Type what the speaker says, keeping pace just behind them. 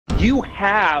You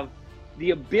have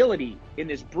the ability in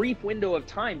this brief window of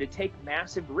time to take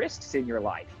massive risks in your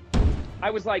life. I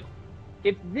was like,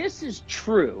 if this is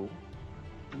true,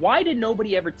 why did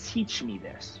nobody ever teach me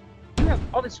this? You have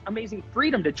all this amazing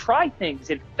freedom to try things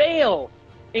and fail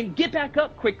and get back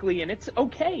up quickly, and it's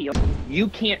okay. You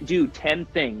can't do 10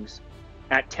 things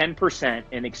at 10%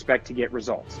 and expect to get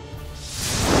results.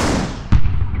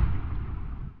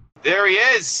 There he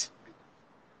is.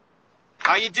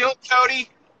 How you doing, Cody?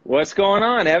 What's going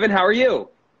on, Evan? How are you?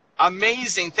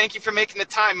 Amazing. Thank you for making the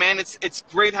time, man. It's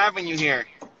great having you here.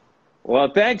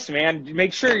 Well, thanks, man.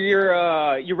 Make sure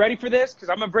you're ready for this, because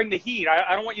I'm gonna bring the heat.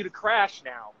 I don't want you to crash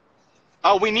now.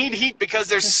 Oh, we need heat because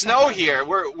there's snow here.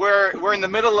 We're in the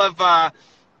middle of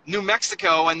New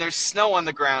Mexico, and there's snow on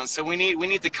the ground. So we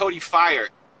need the Cody fire.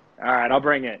 All right, I'll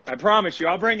bring it. I promise you,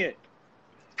 I'll bring it.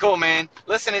 Cool, man.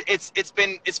 Listen, it's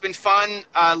been fun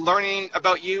learning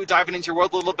about you, diving into your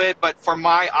world a little bit. But for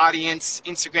my audience,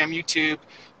 Instagram, YouTube,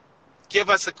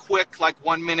 give us a quick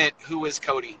 1 minute. Who is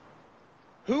Cody?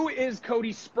 Who is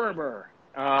Cody Sperber?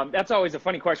 That's always a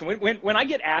funny question. When I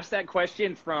get asked that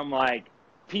question from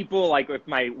people, if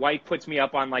my wife puts me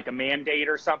up on a man date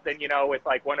or something, with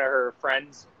one of her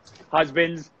friends'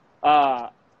 husbands,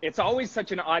 it's always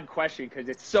such an odd question because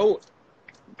it's so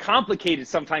complicated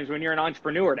sometimes when you're an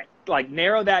entrepreneur to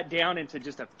narrow that down into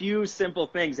just a few simple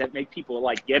things that make people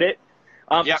get it.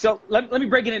 Yep. So let me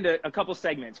break it into a couple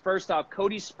segments. First off,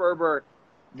 Cody Sperber,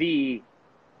 the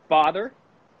father.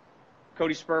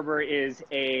 Cody Sperber is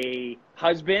a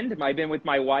husband. I've been with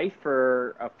my wife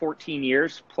for 14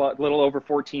 years, a little over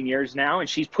 14 years now, and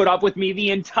she's put up with me the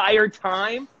entire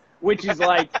time, which is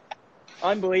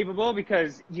unbelievable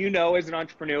because as an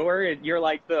entrepreneur, you're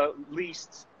the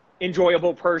least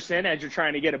enjoyable person as you're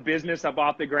trying to get a business up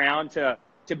off the ground to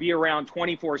be around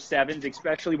 24/7,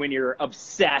 especially when you're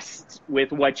obsessed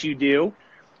with what you do.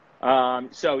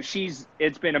 So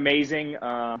it's been amazing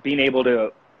being able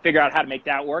to figure out how to make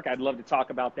that work. I'd love to talk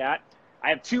about that. I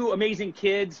have two amazing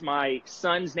kids. My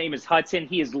son's name is Hudson.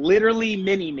 He is literally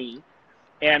mini me.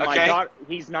 And my daughter,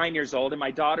 he's 9 years old, and my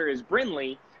daughter is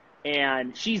Brinley,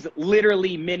 and she's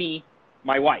literally mini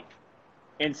my wife.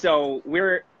 And so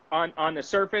we're on the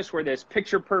surface, we're this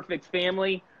picture perfect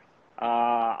family.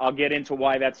 I'll get into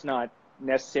why that's not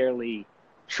necessarily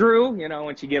true,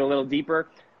 once you get a little deeper.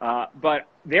 But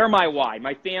they're my why.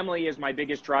 My family is my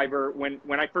biggest driver. When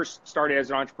I first started as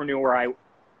an entrepreneur,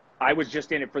 I was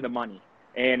just in it for the money.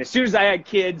 And as soon as I had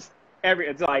kids,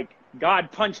 it's like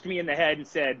God punched me in the head and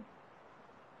said,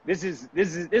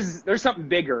 there's something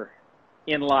bigger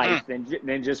in life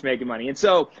than just making money. And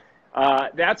so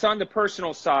that's on the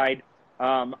personal side.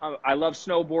 I love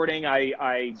snowboarding.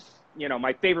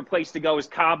 My favorite place to go is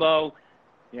Cabo.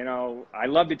 I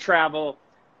love to travel,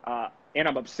 and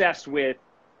I'm obsessed with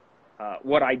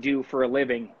what I do for a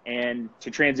living. And to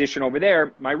transition over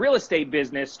there, my real estate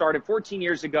business started 14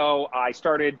 years ago. I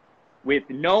started with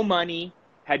no money,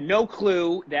 had no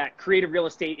clue that creative real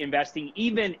estate investing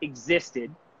even existed.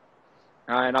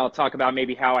 And I'll talk about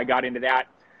maybe how I got into that.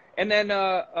 And then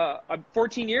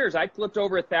 14 years, I flipped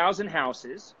over 1,000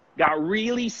 houses, got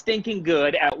really stinking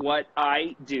good at what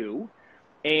I do.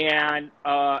 And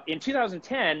in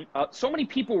 2010, so many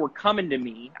people were coming to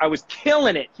me. I was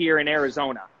killing it here in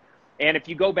Arizona. And if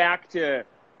you go back to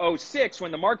 2006,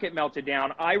 when the market melted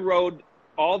down, I rode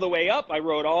all the way up, I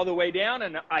rode all the way down,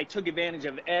 and I took advantage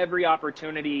of every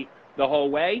opportunity the whole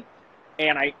way.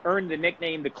 And I earned the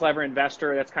nickname, the Clever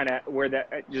Investor. That's kind of where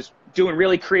just doing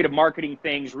really creative marketing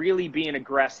things, really being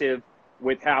aggressive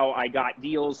with how I got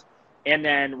deals, and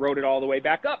then rode it all the way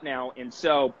back up now. And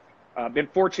so I've been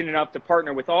fortunate enough to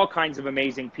partner with all kinds of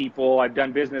amazing people. I've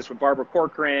done business with Barbara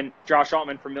Corcoran, Josh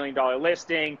Altman from $1 Million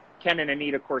Listing, Ken and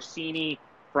Anita Corsini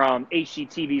from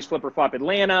HGTV's Flip or Flop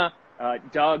Atlanta,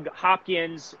 Doug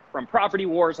Hopkins from Property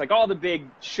Wars, all the big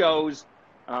shows.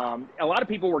 A lot of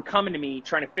people were coming to me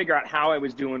trying to figure out how I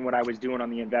was doing what I was doing on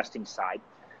the investing side.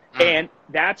 And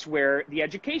that's where the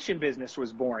education business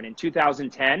was born. In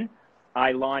 2010,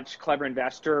 I launched Clever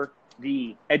Investor,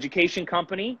 the education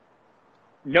company.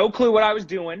 No clue what I was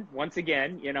doing. Once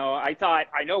again, I thought,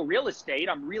 I know real estate.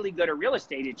 I'm really good at real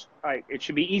estate. It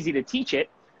should be easy to teach it.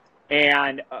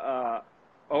 And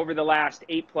over the last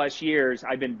 8+ years,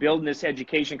 I've been building this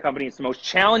education company. It's the most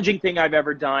challenging thing I've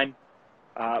ever done,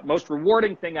 most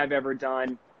rewarding thing I've ever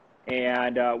done.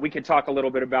 And we could talk a little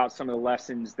bit about some of the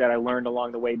lessons that I learned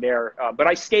along the way there. But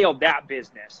I scaled that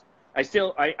business. I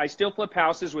still flip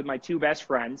houses with my two best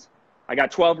friends. I got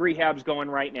 12 rehabs going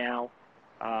right now.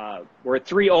 We're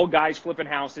 3 old guys flipping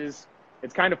houses.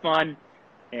 It's kind of fun.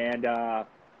 And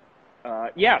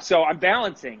yeah, so I'm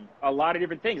balancing a lot of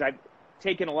different things.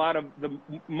 taken a lot of the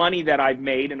money that I've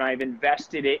made and I've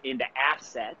invested it into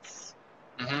assets.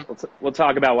 We'll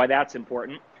talk about why that's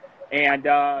important. And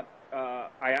I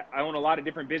own a lot of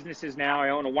different businesses now. I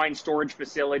own a wine storage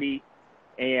facility.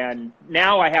 And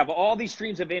now I have all these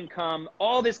streams of income,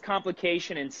 all this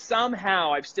complication, and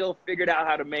somehow I've still figured out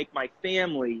how to make my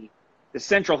family the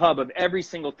central hub of every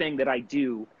single thing that I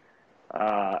do.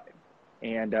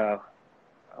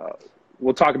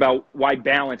 We'll talk about why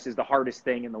balance is the hardest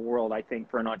thing in the world, I think,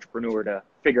 for an entrepreneur to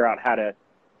figure out how to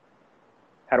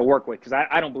work with, because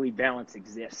I don't believe balance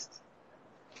exists.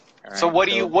 Right? So what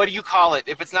do you call it?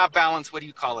 If it's not balance, what do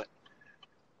you call it?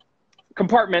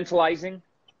 Compartmentalizing.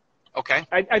 Okay.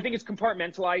 I think it's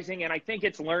compartmentalizing, and I think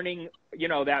it's learning,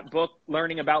 that book,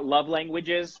 Learning About Love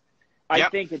Languages. I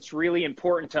think it's really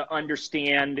important to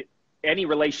understand any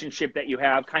relationship that you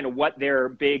have, kind of what their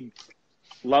big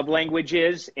love language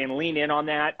is, and lean in on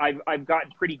that. I've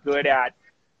gotten pretty good at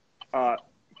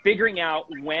figuring out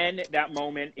when that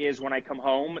moment is when I come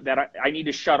home that I need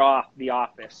to shut off the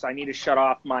office. I need to shut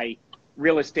off my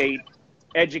real estate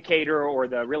educator or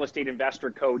the real estate investor,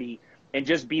 Cody, and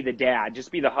just be the dad,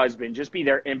 just be the husband, just be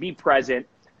there and be present.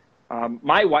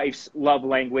 My wife's love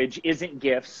language isn't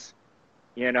gifts.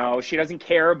 She doesn't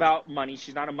care about money.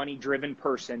 She's not a money-driven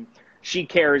person. She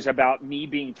cares about me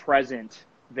being present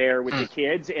there with the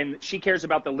kids, and she cares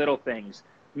about the little things,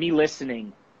 me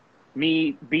listening,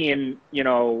 me being,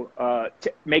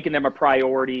 making them a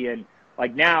priority. And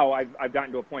like now I've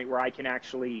gotten to a point where I can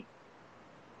actually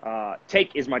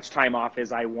take as much time off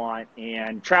as I want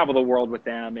and travel the world with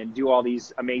them and do all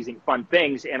these amazing fun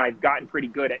things. And I've gotten pretty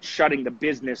good at shutting the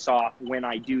business off when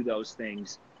I do those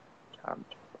things.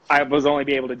 I was only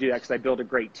be able to do that because I built a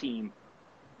great team.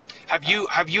 Have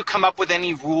you come up with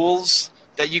any rules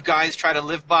that you guys try to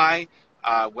live by?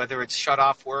 Whether it's shut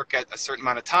off work at a certain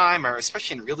amount of time, or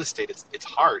especially in real estate, it's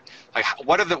hard. Like,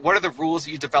 what are the rules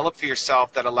that you develop for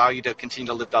yourself that allow you to continue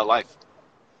to live that life?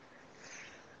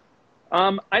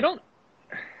 Can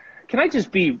I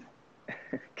just be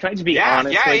honest with you?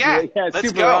 Yeah. Let's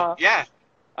super go. Raw. Yeah.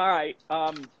 All right.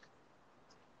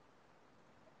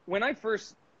 When I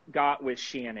first got with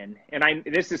Shannon, and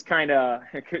this is kind of,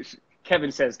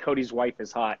 Kevin says Cody's wife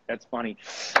is hot. That's funny.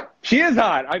 She is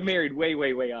hot. I'm married way,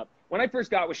 way, way up. When I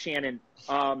first got with Shannon,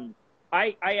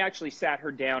 I actually sat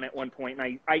her down at one point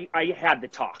and I had the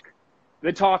talk.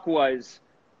 The talk was,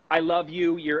 I love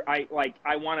you. I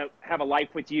want to have a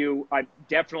life with you. I'm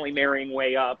definitely marrying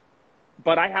way up,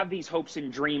 but I have these hopes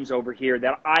and dreams over here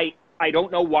that I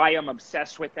don't know why I'm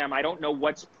obsessed with them. I don't know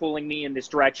what's pulling me in this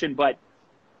direction, but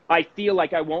I feel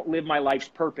like I won't live my life's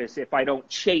purpose if I don't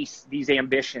chase these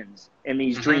ambitions and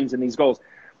these dreams and these goals.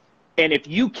 And if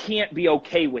you can't be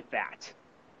okay with that,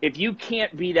 if you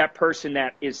can't be that person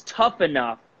that is tough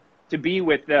enough to be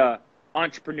with the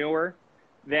entrepreneur,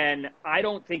 then I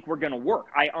don't think we're going to work.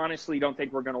 I honestly don't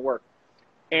think we're going to work.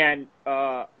 And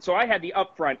so I had the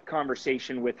upfront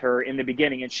conversation with her in the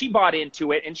beginning, and she bought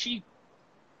into it, and she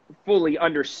fully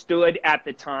understood at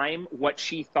the time what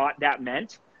she thought that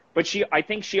meant. But I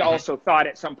think she also thought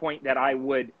at some point that I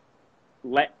would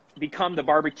become the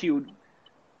barbecue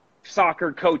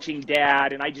soccer coaching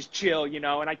dad, and I just chill,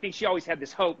 and I think she always had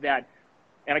this hope that,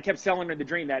 and I kept selling her the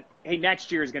dream that, hey,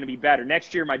 next year is going to be better.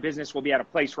 Next year, my business will be at a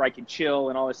place where I can chill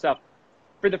and all this stuff.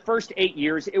 For the first 8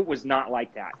 years, it was not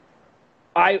like that.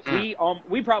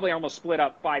 We probably almost split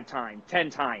up 5 times, 10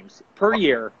 times per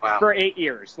year for 8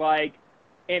 years.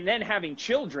 And then having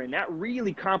children, that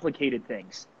really complicated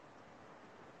things.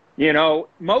 A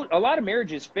lot of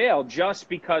marriages fail just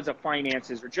because of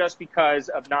finances or just because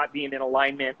of not being in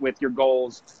alignment with your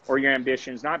goals or your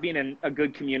ambitions, not being a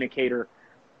good communicator.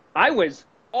 I was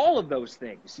all of those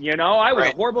things, I was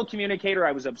a horrible communicator.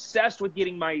 I was obsessed with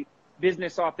getting my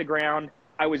business off the ground.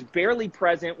 I was barely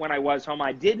present when I was home.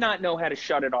 I did not know how to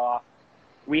shut it off.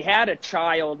 We had a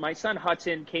child. My son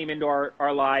Hudson came into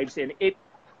our lives, and it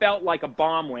felt like a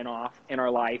bomb went off in our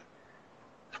life.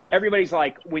 Everybody's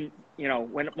like, when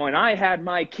I had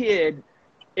my kid,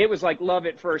 it was like love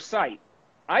at first sight.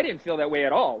 I didn't feel that way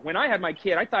at all. When I had my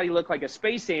kid, I thought he looked like a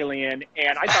space alien,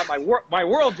 and I thought my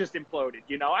world just imploded.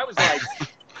 I was like,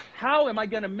 how am I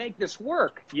going to make this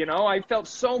work? I felt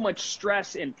so much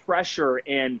stress and pressure,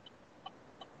 and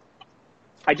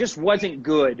I just wasn't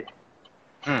good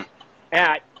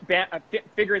at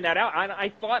figuring that out.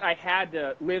 I thought I had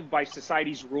to live by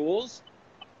society's rules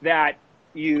that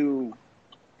you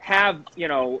have,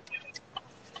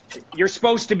 you're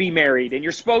supposed to be married and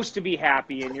you're supposed to be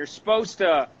happy and you're supposed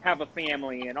to have a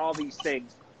family and all these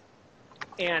things.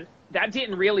 And that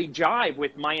didn't really jive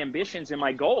with my ambitions and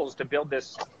my goals to build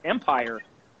this empire.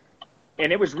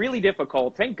 and it was really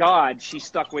difficult. Thank God she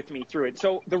stuck with me through it.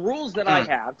 So the rules that I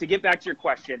have, to get back to your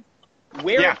question,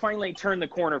 where it finally turned the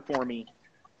corner for me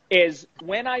is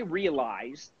when I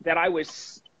realized that I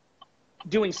was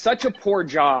doing such a poor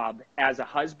job as a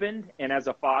husband and as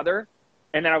a father,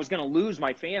 and that I was going to lose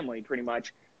my family pretty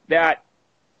much, that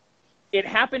it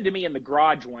happened to me in the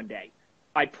garage one day.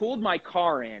 I pulled my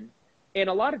car in, and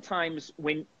a lot of times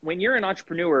when you're an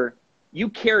entrepreneur, you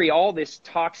carry all this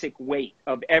toxic weight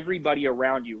of everybody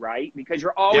around you, right? Because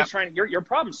you're always trying to, you're a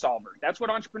problem solver. That's what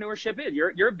entrepreneurship is.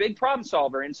 You're a big problem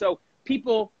solver. And so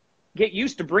people get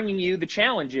used to bringing you the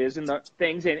challenges and the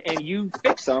things, and you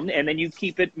fix them, and then you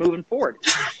keep it moving forward.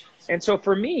 And so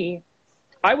for me,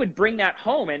 I would bring that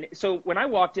home. And so when I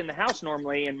walked in the house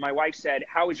normally and my wife said,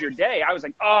 "How was your day?" I was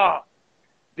like, "Oh,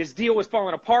 this deal was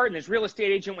falling apart, and this real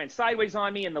estate agent went sideways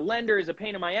on me, and the lender is a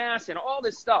pain in my ass," and all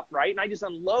this stuff, right? And I just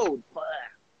unload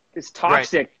this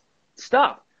toxic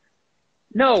stuff.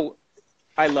 No,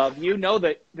 I love you. No,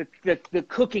 the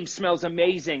cooking smells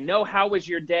amazing. No, how was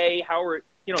your day?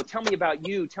 Tell me about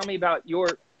you. Tell me about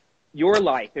your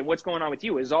life and what's going on with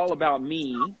you. It's all about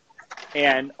me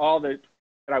and all that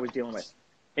I was dealing with.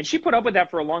 And she put up with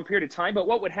that for a long period of time. But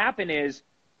what would happen is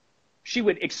she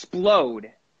would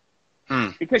explode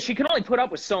because she can only put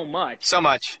up with so much. So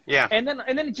much, yeah. And then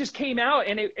it just came out,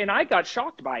 and I got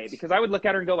shocked by it because I would look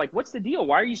at her and go like, "What's the deal?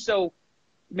 Why are you so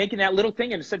making that little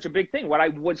thing into such a big thing?" What I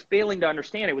was failing to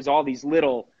understand, it was all these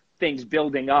little things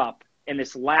building up, and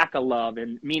this lack of love,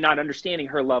 and me not understanding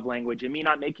her love language, and me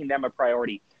not making them a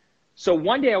priority. So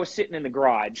one day I was sitting in the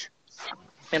garage,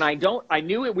 and I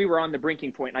knew we were on the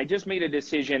breaking point, and I just made a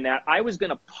decision that I was going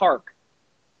to park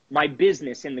my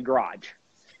business in the garage.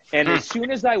 And as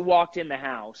soon as I walked in the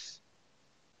house,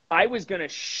 I was going to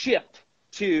shift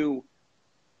to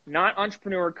not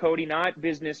entrepreneur Cody, not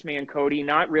businessman Cody,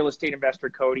 not real estate investor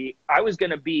Cody. I was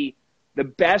going to be the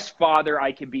best father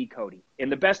I could be, Cody,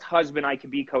 and the best husband I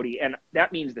could be, Cody. And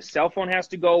that means the cell phone has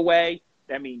to go away.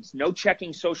 That means no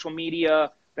checking social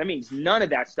media. That means none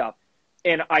of that stuff.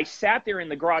 And I sat there in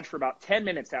the garage for about 10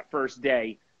 minutes that first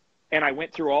day, and I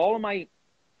went through all of my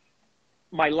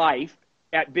life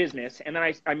at business, and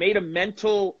then I made a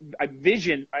mental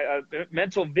vision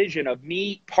of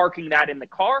me parking that in the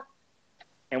car.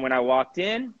 And when I walked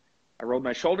in, I rolled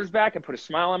my shoulders back, I put a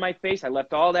smile on my face, I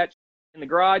left all that in the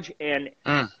garage, and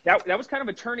that was kind of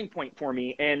a turning point for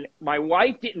me. And my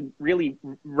wife didn't really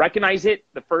recognize it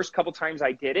the first couple times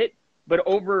I did it, but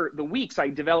over the weeks I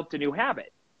developed a new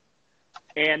habit.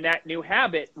 And that new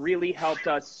habit really helped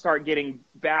us start getting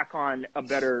back on a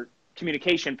better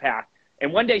communication path.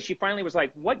 And one day she finally was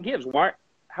like, "What gives?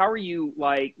 How are you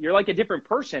like, you're like a different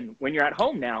person when you're at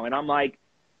home now?" And I'm like,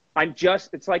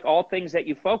 it's like all things that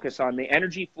you focus on. The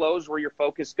energy flows where your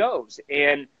focus goes.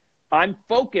 And I'm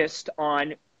focused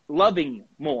on loving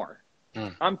more.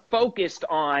 I'm focused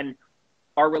on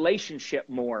our relationship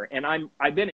more. And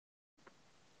I've been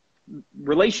in a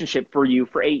relationship for you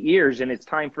for 8 years, and it's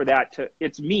time for that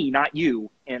it's me, not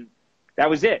you. And that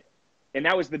was it. And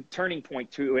that was the turning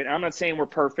point to it. I'm not saying we're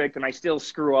perfect, and I still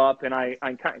screw up, and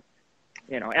I'm kind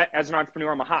of, as an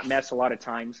entrepreneur, I'm a hot mess a lot of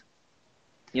times.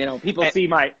 People see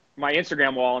my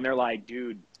Instagram wall, and they're like,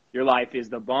 "Dude, your life is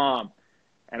the bomb."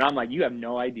 And I'm like, "You have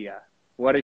no idea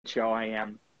what a show I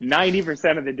am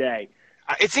 90% of the day."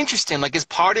 It's interesting. Like, is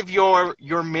part of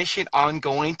your mission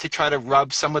ongoing to try to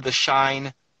rub some of the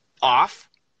shine off?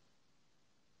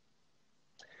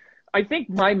 I think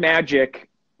my magic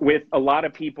with a lot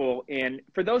of people, and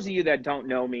for those of you that don't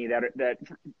know me, that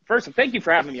first, thank you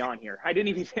for having me on here. I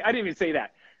didn't even say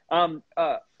that.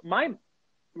 My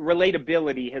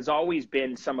relatability has always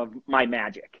been some of my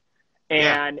magic,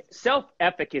 and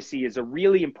self-efficacy is a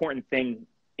really important thing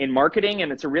in marketing,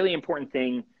 and it's a really important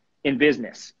thing in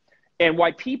business. And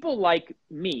why people like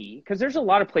me, because there's a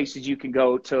lot of places you can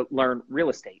go to learn real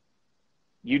estate.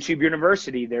 YouTube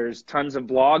University, there's tons of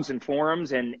blogs and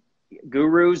forums and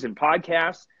gurus and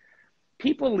podcasts.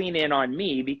 People lean in on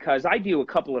me because I do a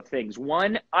couple of things.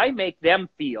 One, I make them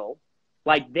feel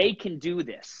like they can do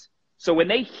this. So when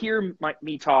they hear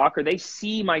me talk, or they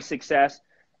see my success,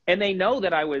 and they know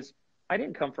that I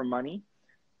didn't come from money.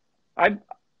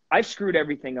 I've screwed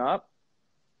everything up.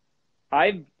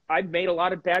 I've made a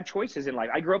lot of bad choices in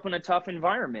life. I grew up in a tough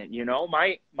environment.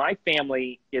 My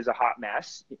family is a hot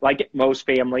mess, like most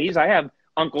families. I have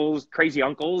uncles, crazy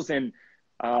uncles, and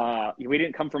we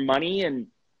didn't come from money. And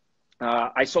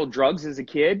I sold drugs as a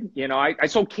kid. I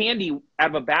sold candy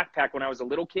out of a backpack when I was a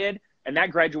little kid, and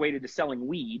that graduated to selling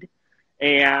weed.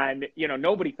 And,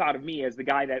 nobody thought of me as the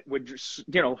guy that would,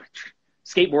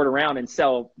 skateboard around and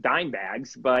sell dime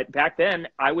bags. But back then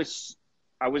I was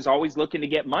always looking to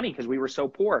get money because we were so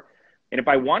poor. And if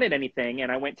I wanted anything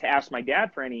and I went to ask my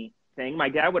dad for anything, my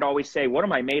dad would always say, what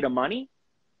am I, made of money?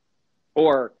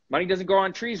 Or money doesn't grow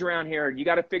on trees around here. You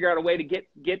got to figure out a way to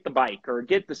get the bike or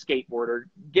get the skateboard or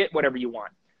get whatever you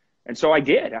want. And so I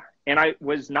did. And I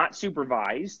was not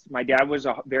supervised. My dad was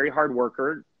a very hard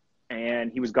worker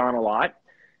and he was gone a lot.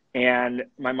 And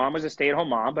my mom was a stay-at-home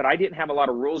mom, but I didn't have a lot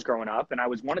of rules growing up. And I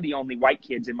was one of the only white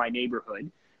kids in my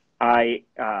neighborhood.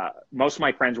 Most of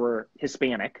my friends were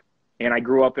Hispanic, and I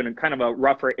grew up in a kind of a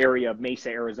rougher area of Mesa,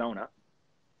 Arizona.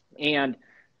 And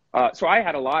so I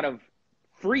had a lot of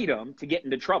freedom to get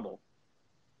into trouble.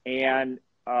 And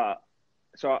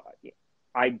so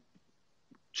I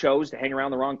chose to hang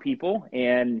around the wrong people.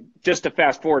 And just to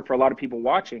fast forward for a lot of people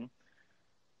watching,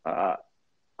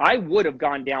 I would have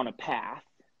gone down a path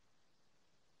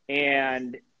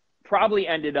and probably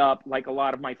ended up like a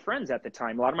lot of my friends at the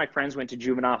time. A lot of my friends went to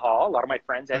juvenile hall. A lot of my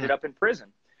friends ended up in prison.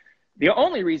 The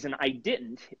only reason I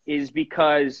didn't is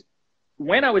because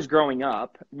when I was growing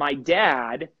up, my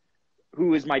dad, who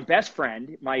was my best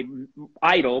friend, my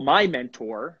idol, my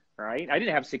mentor, right? I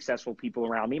didn't have successful people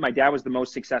around me. My dad was the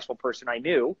most successful person I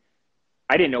knew.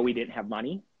 I didn't know we didn't have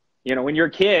money. You know, when you're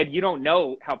a kid, you don't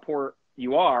know how poor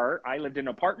you are. I lived in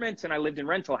apartments and I lived in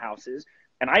rental houses,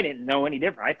 and I didn't know any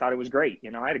different. I thought it was great.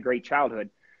 You know, I had a great childhood.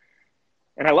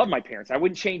 And I love my parents. I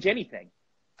wouldn't change anything.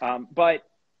 But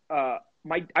I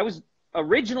was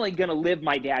originally going to live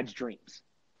my dad's dreams.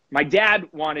 My dad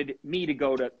wanted me to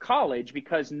go to college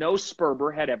because no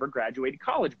Sperber had ever graduated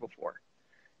college before.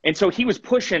 And so he was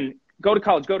pushing, go to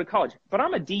college, go to college. But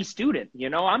I'm a D student, you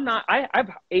know, I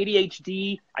have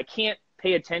ADHD. I can't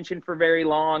pay attention for very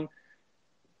long.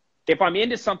 If I'm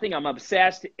into something, I'm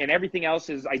obsessed, and everything else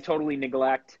is I totally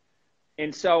neglect.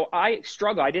 And so I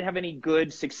struggle. I didn't have any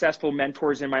good, successful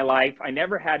mentors in my life. I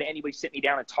never had anybody sit me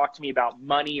down and talk to me about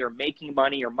money or making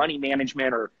money or money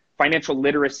management or financial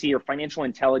literacy or financial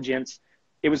intelligence.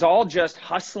 It was all just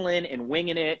hustling and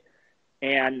winging it.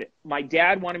 And my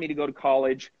dad wanted me to go to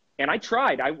college, and I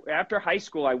tried. After high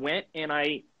school, I went and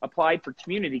I applied for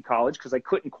community college because I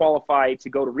couldn't qualify to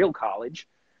go to real college.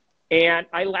 And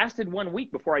I lasted 1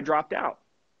 week before I dropped out.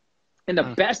 And the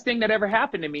best thing that ever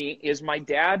happened to me is my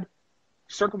dad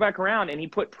circled back around and he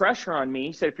put pressure on me.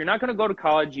 He said, if you're not going to go to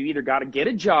college, you either got to get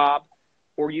a job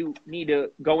or you need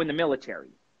to go in the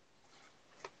military.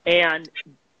 And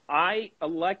I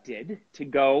elected to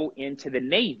go into the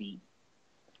Navy,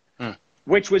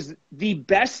 which was the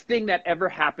best thing that ever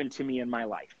happened to me in my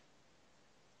life.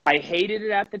 I hated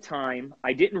it at the time.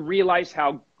 I didn't realize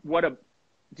do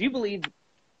you believe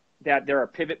that there are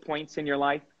pivot points in your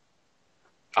life?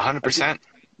 100%.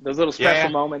 Those little special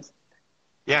moments.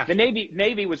 Yeah. The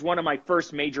Navy was one of my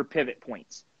first major pivot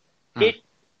points. It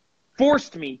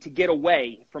forced me to get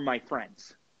away from my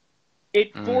friends.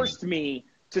 It forced me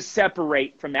to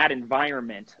separate from that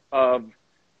environment of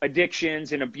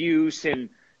addictions and abuse. And,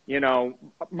 you know,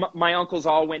 my uncles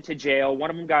all went to jail. One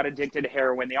of them got addicted to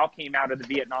heroin. They all came out of the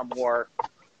Vietnam War.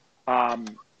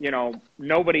 You know,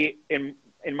 nobody in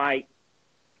my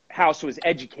house was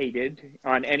educated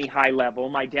on any high level.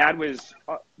 My dad was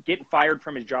getting fired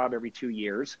from his job every 2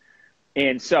 years.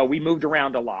 And so we moved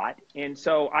around a lot. And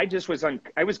so I just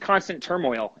I was constant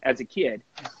turmoil as a kid.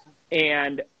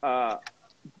 And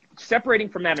separating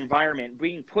from that environment,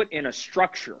 being put in a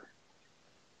structure,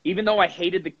 even though I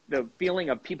hated the feeling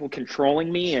of people controlling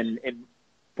me and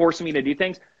forcing me to do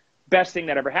things, best thing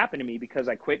that ever happened to me, because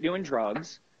I quit doing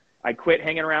drugs. I quit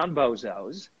hanging around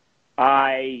bozos.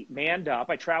 I manned up.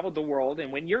 I traveled the world.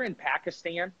 And when you're in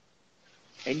Pakistan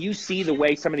and you see the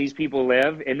way some of these people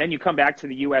live, and then you come back to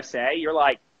the USA, you're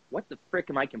like, what the frick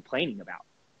am I complaining about?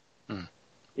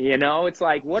 You know, it's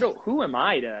like, who am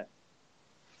I to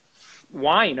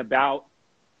whine about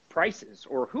prices?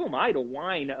 Or who am I to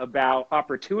whine about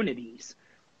opportunities?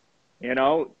 You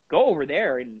know, go over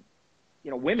there and, you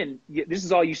know, women, this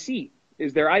is all you see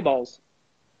is their eyeballs.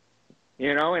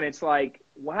 You know, and it's like,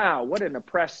 wow, what an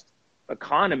oppressed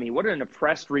economy. What an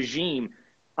oppressed regime.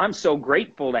 I'm so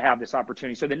grateful to have this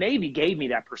opportunity. So the Navy gave me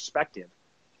that perspective.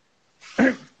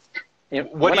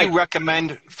 What do you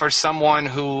recommend for someone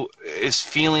who is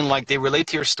feeling like they relate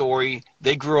to your story?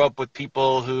 They grew up with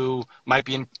people who might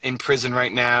be in prison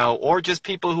right now, or just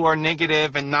people who are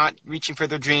negative and not reaching for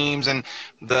their dreams, and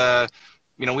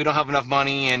you know, we don't have enough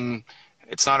money and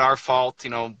it's not our fault, you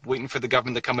know, waiting for the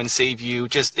government to come and save you,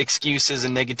 just excuses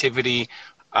and negativity.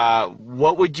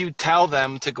 What would you tell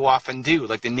them to go off and do?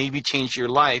 Like, the Navy changed your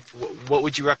life. What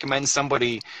would you recommend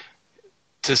somebody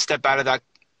to step out of that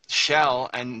shell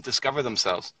and discover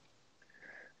themselves?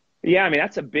 Yeah, I mean,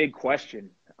 that's a big question.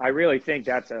 I really think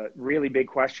that's a really big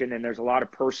question, and there's a lot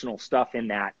of personal stuff in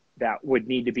that would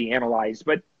need to be analyzed.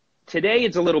 But Today,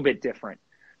 it's a little bit different.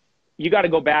 You got to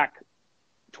go back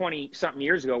 20-something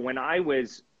years ago when I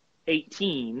was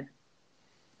 18.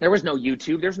 There was no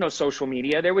YouTube. There's no social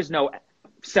media. There was no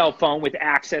cell phone with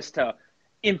access to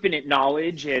infinite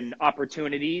knowledge and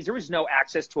opportunities. There was no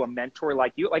access to a mentor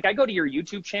like you. Like, I go to your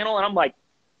YouTube channel and I'm like,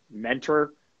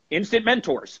 mentor, instant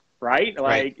mentors, right?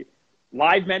 Like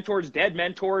live mentors, dead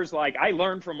mentors. Like, I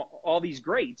learned from all these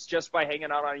greats just by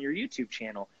hanging out on your YouTube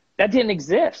channel. That didn't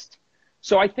exist.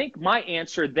 So I think my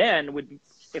answer then would,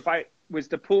 if I was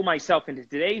to pull myself into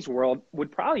today's world,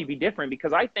 would probably be different,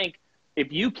 because I think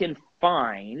if you can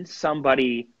find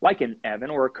somebody like an Evan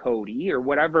or a Cody or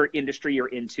whatever industry you're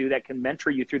into that can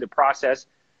mentor you through the process,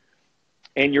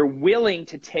 and you're willing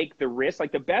to take the risk,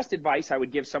 like the best advice I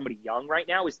would give somebody young right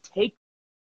now is take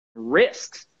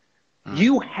risks.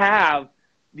 You have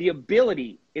the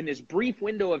ability in this brief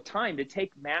window of time to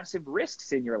take massive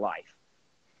risks in your life.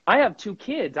 I have 2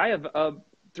 kids. I have a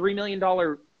 $3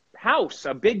 million house,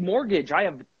 a big mortgage. I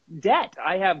have debt.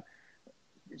 I have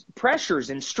pressures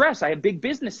and stress. I have big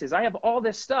businesses. I have all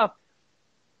this stuff.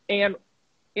 And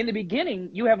in the beginning,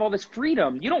 you have all this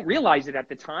freedom. You don't realize it at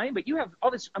the time, but you have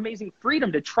all this amazing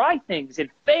freedom to try things and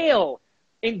fail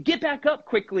and get back up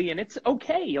quickly. And it's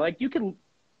okay. Like, you can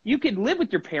live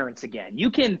with your parents again. You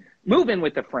can move in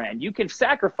with a friend. You can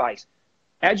sacrifice.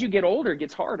 As you get older, it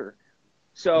gets harder.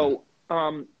 So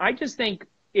I just think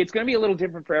it's going to be a little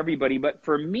different for everybody. But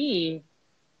for me,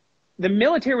 the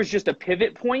military was just a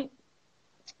pivot point.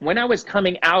 When I was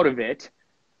coming out of it,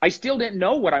 I still didn't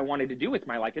know what I wanted to do with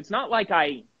my life. It's not like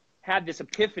I had this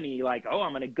epiphany like, oh,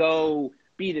 I'm going to go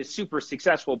be this super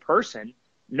successful person.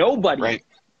 Nobody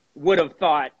would have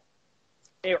thought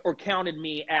or counted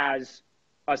me as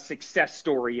a success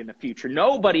story in the future.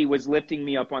 Nobody was lifting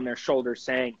me up on their shoulders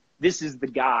saying, this is the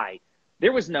guy.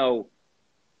 There was no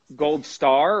gold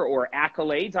star or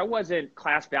accolades. I wasn't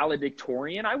class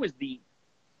valedictorian. I was the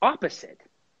opposite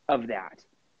of that.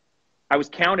 I was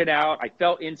counted out. I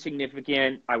felt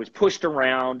insignificant. I was pushed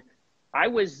around. I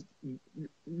was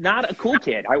not a cool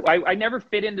kid. I never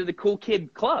fit into the cool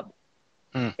kid club.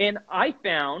 And I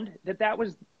found that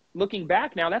was, looking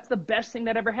back now, that's the best thing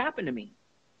that ever happened to me.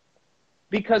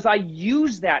 Because I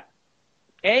used that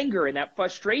anger and that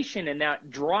frustration and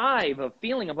that drive of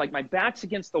feeling of like my back's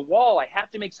against the wall. I have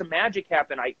to make some magic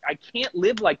happen. I can't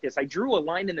live like this. I drew a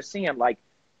line in the sand like,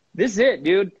 this is it,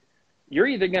 dude. You're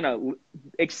either going to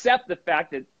accept the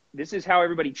fact that this is how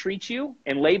everybody treats you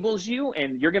and labels you,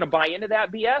 and you're going to buy into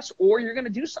that BS, or you're going to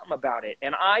do something about it.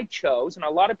 And I chose, and a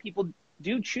lot of people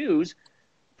do choose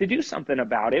to do something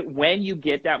about it when you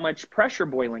get that much pressure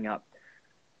boiling up.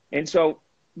 And so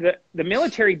the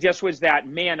military just was that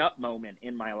man up moment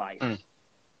in my life.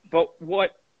 But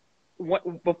what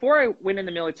before I went in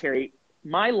the military,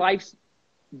 my life's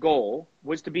goal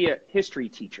was to be a history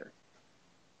teacher.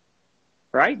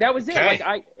 Right? That was it.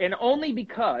 Like and only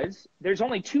because there's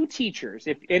only 2 teachers.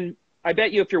 And I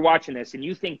bet you if you're watching this and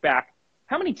you think back,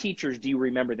 how many teachers do you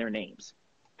remember their names?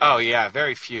 Oh yeah,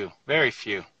 very few. Very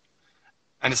few.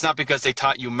 And it's not because they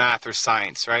taught you math or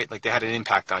science, right? Like, they had an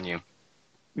impact on you.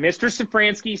 Mr.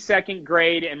 Safransky, 2nd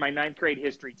grade, and my 9th grade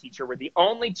history teacher were the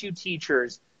only 2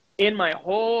 teachers in my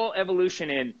whole evolution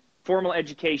in formal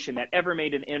education that ever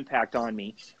made an impact on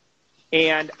me.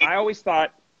 And I always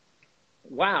thought,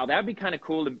 wow, that'd be kind of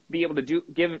cool to be able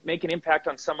to make an impact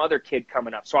on some other kid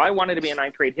coming up. So I wanted to be a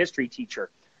 9th grade history teacher.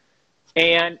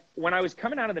 And when I was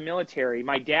coming out of the military,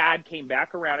 my dad came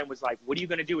back around and was like, what are you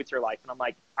going to do with your life? And I'm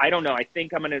like, I don't know. I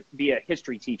think I'm going to be a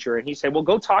history teacher. And he said, well,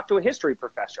 go talk to a history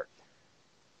professor.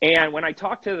 And when I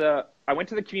went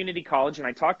to the community college and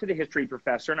I talked to the history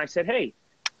professor and I said, hey,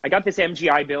 I got this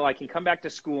MGI Bill. I can come back to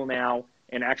school now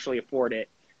and actually afford it.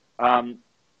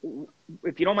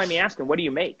 If you don't mind me asking, what do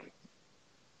you make?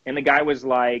 And the guy was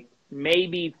like,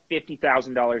 maybe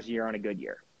 $50,000 a year on a good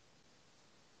year.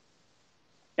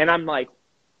 And I'm like,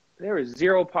 there is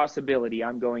zero possibility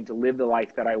I'm going to live the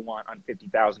life that I want on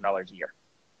 $50,000 a year.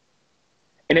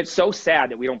 And it's so sad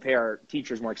that we don't pay our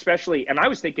teachers more, especially, and I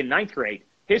was thinking 9th grade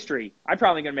history, I'm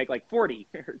probably going to make like 40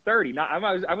 or 30. I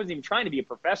wasn't even trying to be a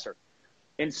professor.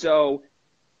 And so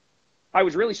I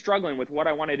was really struggling with what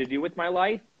I wanted to do with my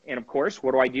life. And of course,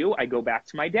 what do? I go back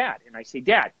to my dad and I say,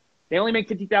 Dad, they only make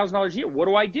 $50,000 a year. What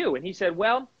do I do? And he said,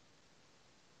 well,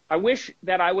 I wish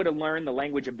that I would have learned the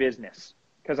language of business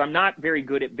because I'm not very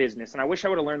good at business. And I wish I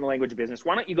would have learned the language of business.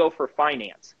 Why don't you go for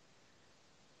finance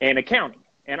and accounting?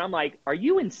 And I'm like, are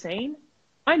you insane?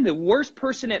 I'm the worst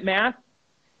person at math.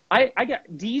 I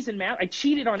got D's in math. I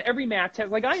cheated on every math test.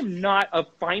 Like, I am not a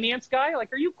finance guy.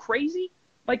 Like, are you crazy?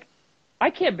 Like, I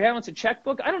can't balance a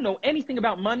checkbook. I don't know anything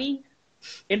about money.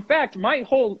 In fact, my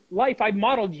whole life, I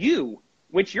modeled you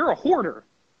which you're a hoarder.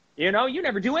 You know, you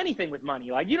never do anything with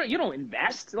money. Like, you don't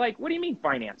invest. Like, what do you mean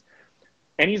finance?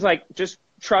 And he's like, just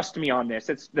trust me on this.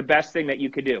 It's the best thing that you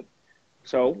could do.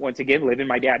 So once again, living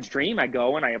my dad's dream, I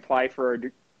go and I apply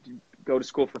to go to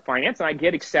school for finance, and I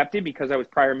get accepted because I was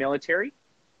prior military.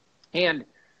 And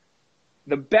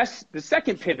the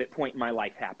second pivot point in my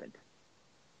life happened.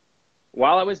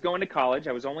 While I was going to college,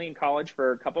 I was only in college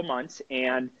for a couple months,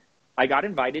 and I got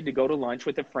invited to go to lunch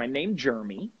with a friend named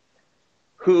Jeremy,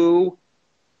 who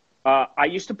I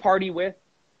used to party with.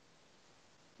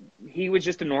 He was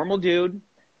just a normal dude,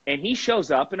 and he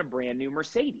shows up in a brand new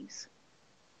Mercedes.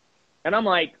 And I'm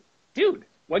like, dude,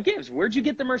 what gives? Where'd you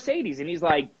get the Mercedes? And he's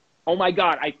like, oh my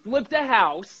God, I flipped a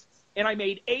house and I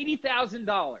made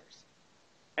 $80,000.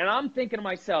 And I'm thinking to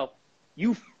myself,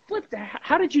 you flipped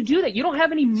how did you do that? You don't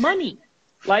have any money.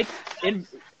 Like, and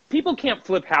people can't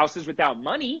flip houses without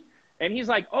money. And he's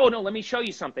like, oh no, let me show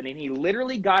you something. And he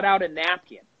literally got out a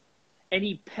napkin and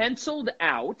he penciled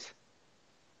out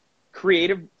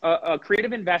a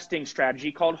creative investing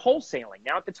strategy called wholesaling.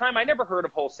 Now, at the time, I never heard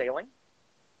of wholesaling.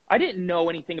 I didn't know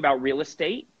anything about real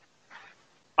estate.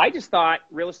 I just thought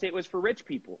real estate was for rich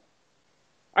people.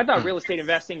 I thought real estate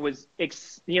investing was,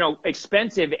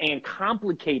 expensive and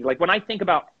complicated. Like, when I think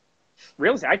about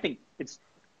real estate, I think it's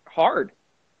hard.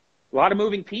 A lot of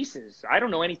moving pieces. I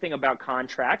don't know anything about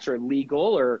contracts or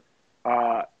legal or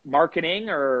marketing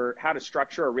or how to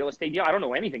structure a real estate deal. I don't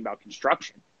know anything about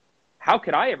construction. How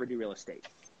could I ever do real estate?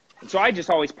 And so I just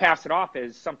always pass it off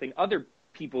as something other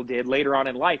people did later on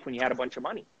in life when you had a bunch of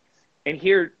money. And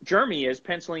here Jeremy is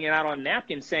penciling it out on a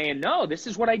napkin saying, no, this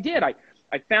is what I did. I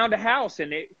found a house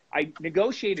and I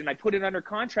negotiated and I put it under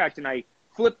contract and I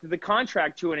flipped the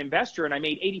contract to an investor and I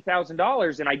made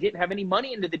 $80,000 and I didn't have any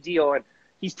money into the deal. And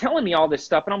he's telling me all this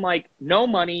stuff. And I'm like, no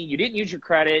money. You didn't use your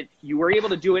credit. You were able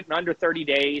to do it in under 30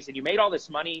 days and you made all this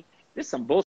money. This is some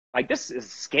bullshit. Like, this is a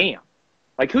scam.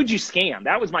 Like, who'd you scam?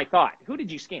 That was my thought. Who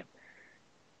did you scam?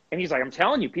 And he's like, I'm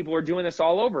telling you, people are doing this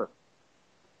all over.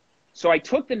 So I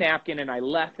took the napkin and I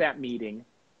left that meeting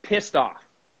pissed off.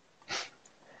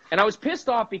 And I was pissed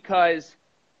off because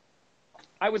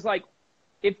I was like,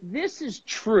 if this is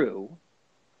true,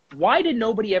 why did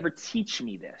nobody ever teach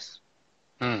me this?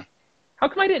 How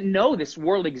come I didn't know this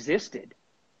world existed?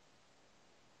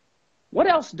 What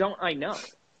else don't I know?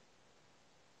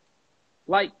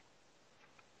 Like,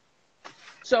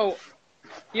 so,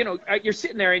 you're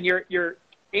sitting there and you're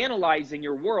analyzing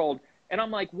your world, and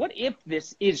I'm like, what if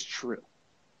this is true?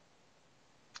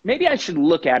 Maybe I should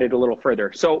look at it a little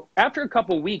further. So after a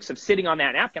couple of weeks of sitting on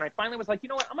that napkin, I finally was like, you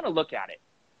know what? I'm going to look at it.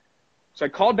 So I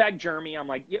called back Jeremy. I'm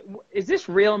like, is this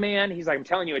real, man? He's like, I'm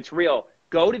telling you, it's real.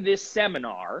 Go to this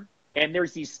seminar, and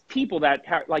there's these people that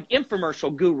have, like,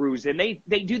 infomercial gurus, and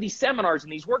they do these seminars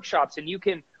and these workshops, and you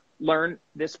can learn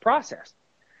this process.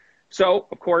 So,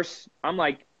 of course, I'm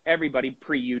like everybody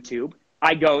pre-YouTube.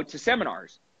 I go to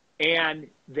seminars, and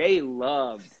they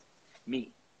loved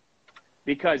me.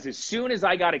 Because as soon as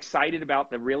I got excited about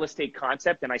the real estate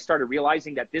concept and I started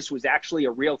realizing that this was actually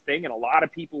a real thing and a lot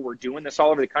of people were doing this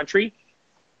all over the country,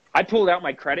 I pulled out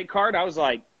my credit card. I was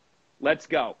like, let's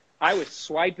go. I was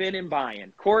swiping and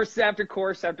buying course after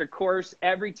course after course.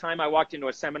 Every time I walked into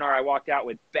a seminar, I walked out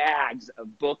with bags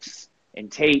of books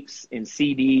and tapes and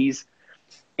CDs.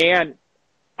 And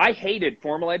I hated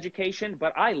formal education,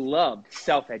 but I loved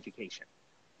self-education.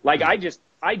 Like,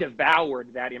 I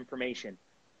devoured that information.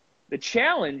 The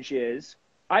challenge is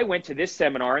I went to this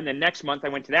seminar, and then next month I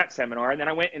went to that seminar, and then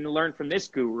I went and learned from this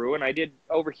guru, and I did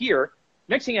over here.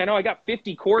 Next thing I know, I got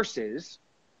 50 courses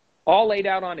all laid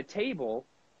out on a table,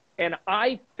 and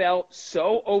I felt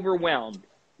so overwhelmed,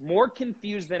 more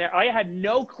confused than I had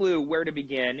no clue where to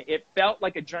begin. It felt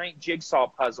like a giant jigsaw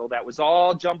puzzle that was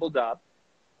all jumbled up.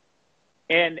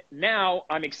 And now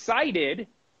I'm excited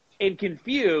and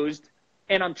confused,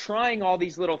 and I'm trying all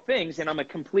these little things, and I'm a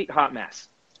complete hot mess.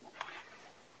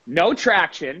 No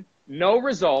traction, no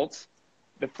results.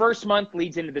 The first month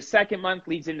leads into the second month,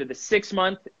 leads into the 6th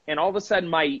month, and all of a sudden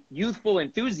my youthful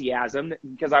enthusiasm,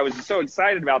 because I was so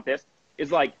excited about this,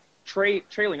 is like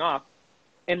trailing off.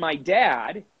 And my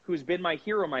dad, who's been my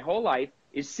hero my whole life,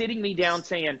 is sitting me down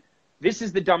saying, this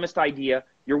is the dumbest idea.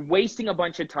 You're wasting a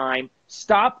bunch of time.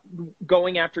 Stop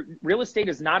going after – real estate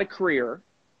is not a career,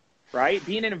 right?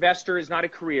 Being an investor is not a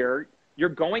career. You're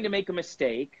going to make a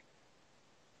mistake.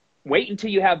 Wait until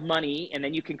you have money, and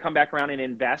then you can come back around and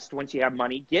invest once you have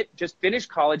money. Just finish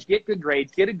college, get good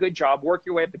grades, get a good job, work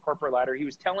your way up the corporate ladder. He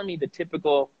was telling me the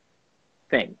typical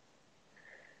thing.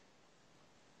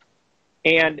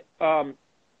 And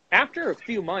after a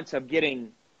few months of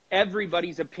getting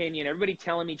everybody's opinion, everybody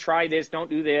telling me, try this, don't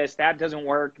do this, that doesn't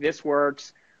work, this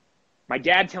works, My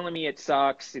dad telling me it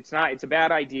sucks. It's a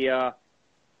bad idea.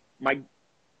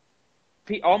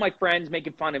 All my friends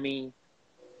making fun of me.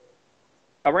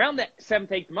 Around the 7th,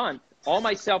 8th month, all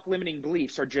my self-limiting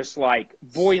beliefs are just like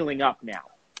boiling up now.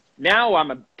 Now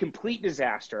I'm a complete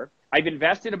disaster. I've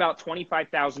invested about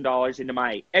 $25,000 into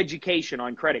my education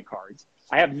on credit cards.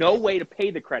 I have no way to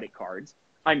pay the credit cards.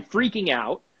 I'm freaking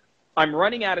out. I'm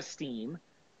running out of steam.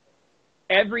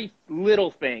 Every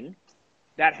little thing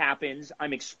that happens,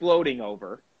 I'm exploding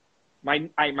over. My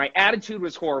attitude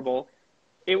was horrible.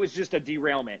 It was just a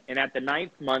derailment. And at the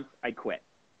 9th month, I quit.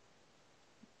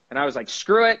 And I was like,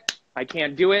 screw it. I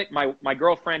can't do it. My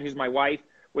girlfriend, who's my wife,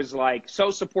 was like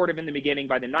so supportive in the beginning.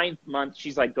 By the 9th month,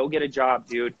 she's like, go get a job,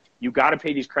 dude. You got to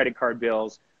pay these credit card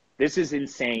bills. This is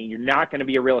insane. You're not going to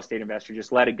be a real estate investor.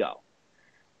 Just let it go.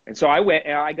 And so I went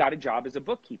and I got a job as a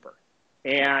bookkeeper.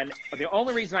 And the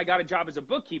only reason I got a job as a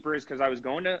bookkeeper is because I was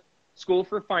going to school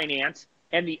for finance.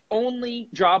 And the only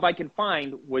job I could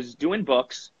find was doing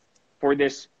books for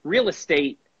this real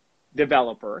estate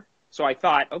developer. So I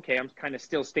thought, okay, I'm kind of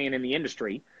still staying in the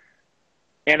industry.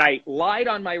 And I lied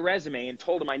on my resume and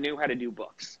told him I knew how to do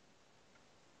books.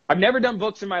 I've never done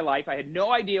books in my life. I had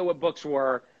no idea what books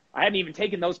were. I hadn't even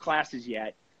taken those classes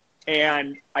yet.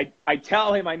 And I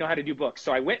tell him I know how to do books.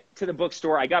 So I went to the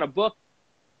bookstore. I got a book,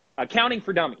 Accounting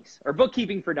for Dummies, or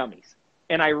Bookkeeping for Dummies.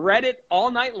 And I read it all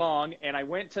night long, and I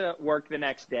went to work the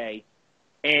next day,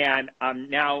 and I'm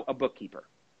now a bookkeeper.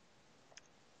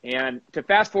 And to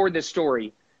fast forward this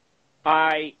story,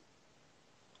 I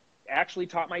actually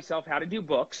taught myself how to do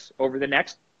books over the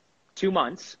next 2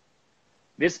 months.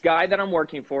 This guy that I'm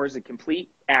working for is a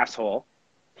complete asshole.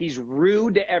 He's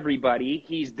rude to everybody.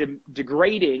 He's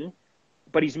degrading,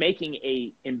 but he's making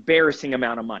a embarrassing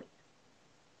amount of money.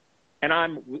 And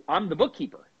I'm the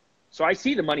bookkeeper. So I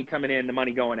see the money coming in, the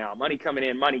money going out, money coming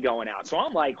in, money going out. So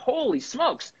I'm like, holy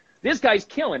smokes, this guy's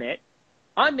killing it.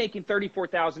 I'm making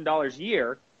 $34,000 a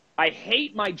year. I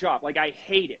hate my job. Like, I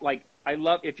hate it. Like,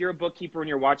 if you're a bookkeeper and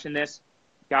you're watching this,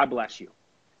 God bless you.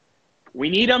 We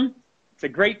need them. It's a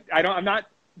great, I'm not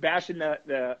bashing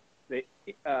the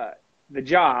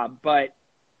job, but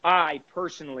I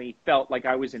personally felt like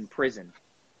I was in prison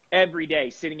every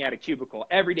day, sitting at a cubicle,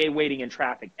 every day waiting in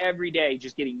traffic, every day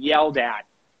just getting yelled at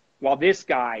while this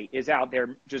guy is out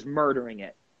there just murdering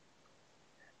it.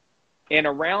 And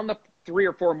around the 3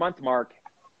 or 4 month mark,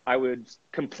 I was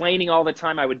complaining all the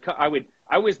time. I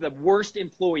was the worst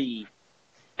employee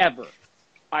ever.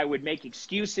 I would make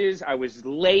excuses. I was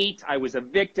late. I was a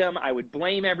victim. I would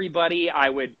blame everybody. I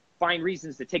would find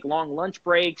reasons to take long lunch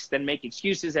breaks, then make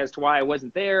excuses as to why I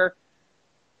wasn't there.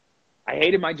 I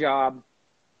hated my job.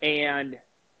 And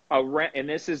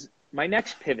this is my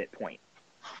next pivot point.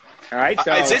 All right.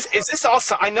 So is this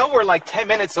also? I know we're like 10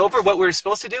 minutes over what we were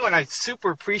supposed to do, and I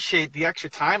super appreciate the extra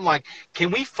time. Like,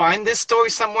 can we find this story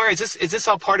somewhere? Is this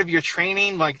all part of your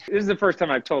training? Like, this is the first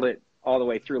time I've told it all the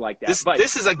way through like that.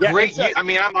 This is a great. I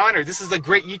mean, I'm honored. This is a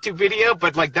great YouTube video,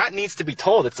 but like that needs to be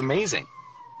told. It's amazing.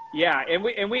 Yeah,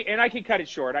 and I can cut it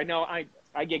short. I know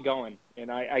I get going and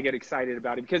I get excited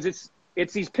about it because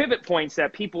it's these pivot points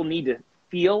that people need to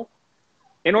feel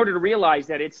in order to realize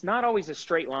that it's not always a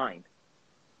straight line.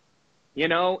 You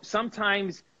know,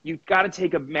 sometimes you've got to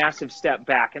take a massive step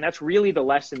back. And that's really the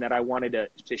lesson that I wanted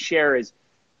to share is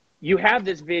you have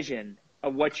this vision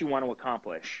of what you want to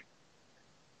accomplish.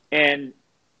 And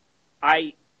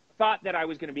I thought that I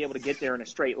was going to be able to get there in a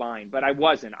straight line, but I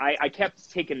wasn't. I kept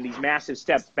taking these massive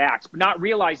steps back, not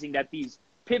realizing that these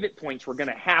pivot points were going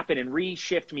to happen and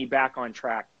reshift me back on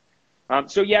track.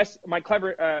 So yes, my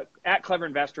at Clever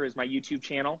Investor is my YouTube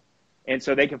channel. And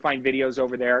so they can find videos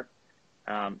over there.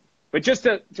 But just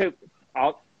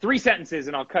I'll 3 sentences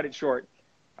and I'll cut it short.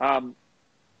 When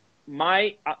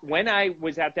I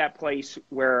was at that place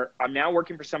where I'm now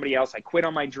working for somebody else, I quit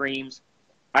on my dreams.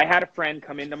 I had a friend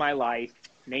come into my life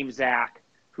named Zach,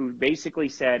 who basically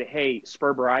said, hey,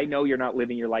 Sperber, I know you're not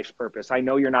living your life's purpose. I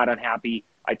know you're not unhappy.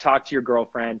 I talked to your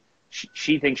girlfriend.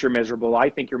 She thinks you're miserable. I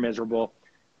think you're miserable.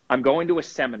 I'm going to a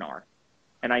seminar,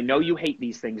 and I know you hate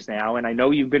these things now, and I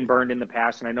know you've been burned in the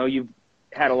past, and I know you've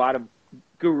had a lot of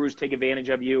gurus take advantage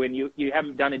of you, and you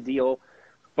haven't done a deal,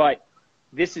 but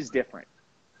this is different.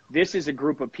 This is a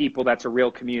group of people that's a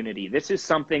real community. This is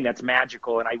something that's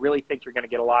magical, and I really think you're going to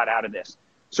get a lot out of this.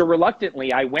 So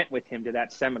reluctantly, I went with him to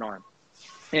that seminar,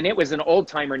 and it was an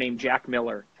old-timer named Jack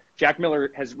Miller. Jack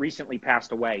Miller has recently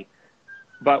passed away,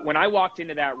 but when I walked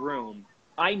into that room,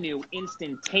 I knew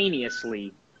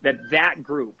instantaneously that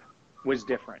group was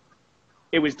different.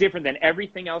 It was different than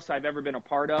everything else I've ever been a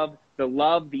part of. The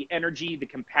love, the energy, the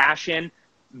compassion,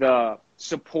 the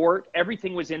support,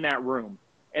 everything was in that room.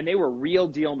 and they were real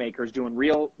deal makers doing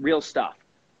real stuff.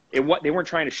 They weren't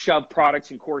trying to shove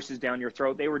products and courses down your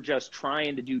throat. They were just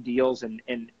trying to do deals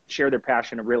and share their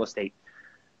passion of real estate.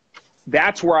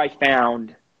 That's where I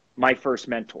found my first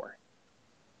mentor.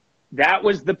 That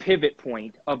was the pivot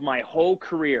point of my whole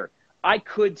career. I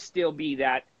could still be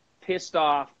that pissed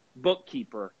off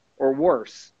bookkeeper or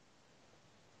worse.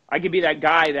 I could be that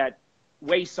guy that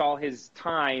wastes all his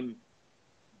time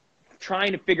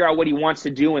trying to figure out what he wants to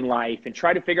do in life and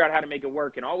try to figure out how to make it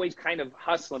work and always kind of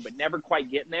hustling but never quite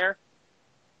getting there.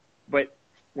 But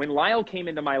when Lyle came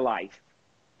into my life,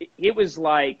 it was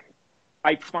like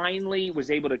I finally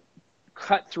was able to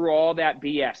cut through all that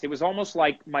BS. It was almost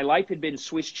like my life had been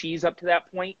Swiss cheese up to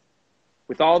that point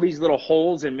with all these little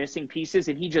holes and missing pieces,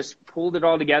 and he just pulled it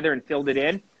all together and filled it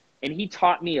in. And he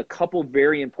taught me a couple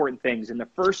very important things. And the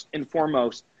first and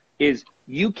foremost is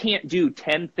you can't do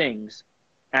 10 things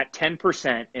at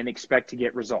 10% and expect to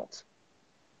get results.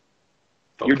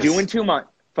 Focus. You're doing too much.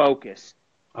 Focus.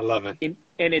 I love it.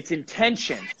 And it's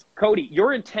intention. Cody,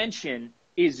 your intention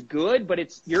is good, but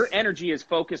your energy is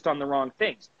focused on the wrong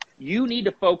things. You need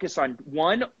to focus on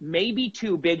 1, maybe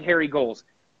 2 big, hairy goals.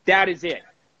 That is it.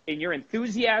 And your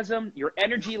enthusiasm, your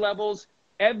energy levels,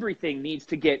 everything needs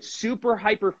to get super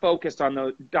hyper focused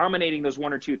on dominating those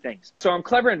 1 or 2 things. So I'm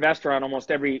Clever Investor on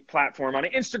almost every platform. On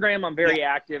Instagram, I'm very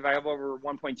active. I have over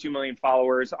 1.2 million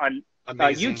followers. On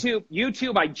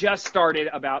YouTube, I just started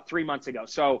about 3 months ago.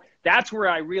 So that's where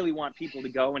I really want people to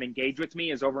go and engage with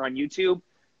me, is over on YouTube.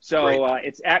 So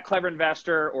it's at Clever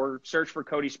Investor, or search for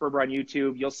Cody Sperber on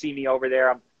YouTube. You'll see me over there.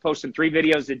 I'm posting 3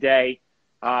 videos a day.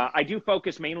 I do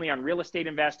focus mainly on real estate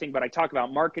investing, but I talk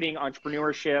about marketing,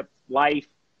 entrepreneurship, life,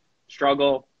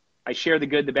 struggle. I share the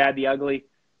good, the bad, the ugly.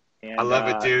 And, I love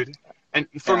it, dude. And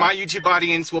for my YouTube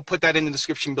audience, we'll put that in the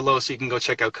description below so you can go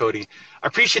check out Cody. I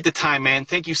appreciate the time, man.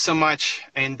 Thank you so much,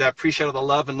 and appreciate all the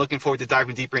love, and looking forward to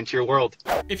diving deeper into your world.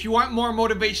 If you want more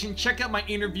motivation, check out my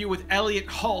interview with Elliot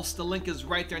Hulse. The link is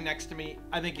right there next to me.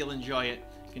 I think you'll enjoy it.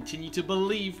 Continue to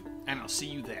believe, and I'll see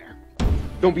you there.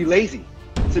 Don't be lazy.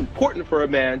 It's important for a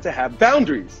man to have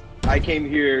boundaries. I came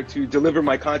here to deliver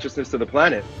my consciousness to the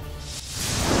planet.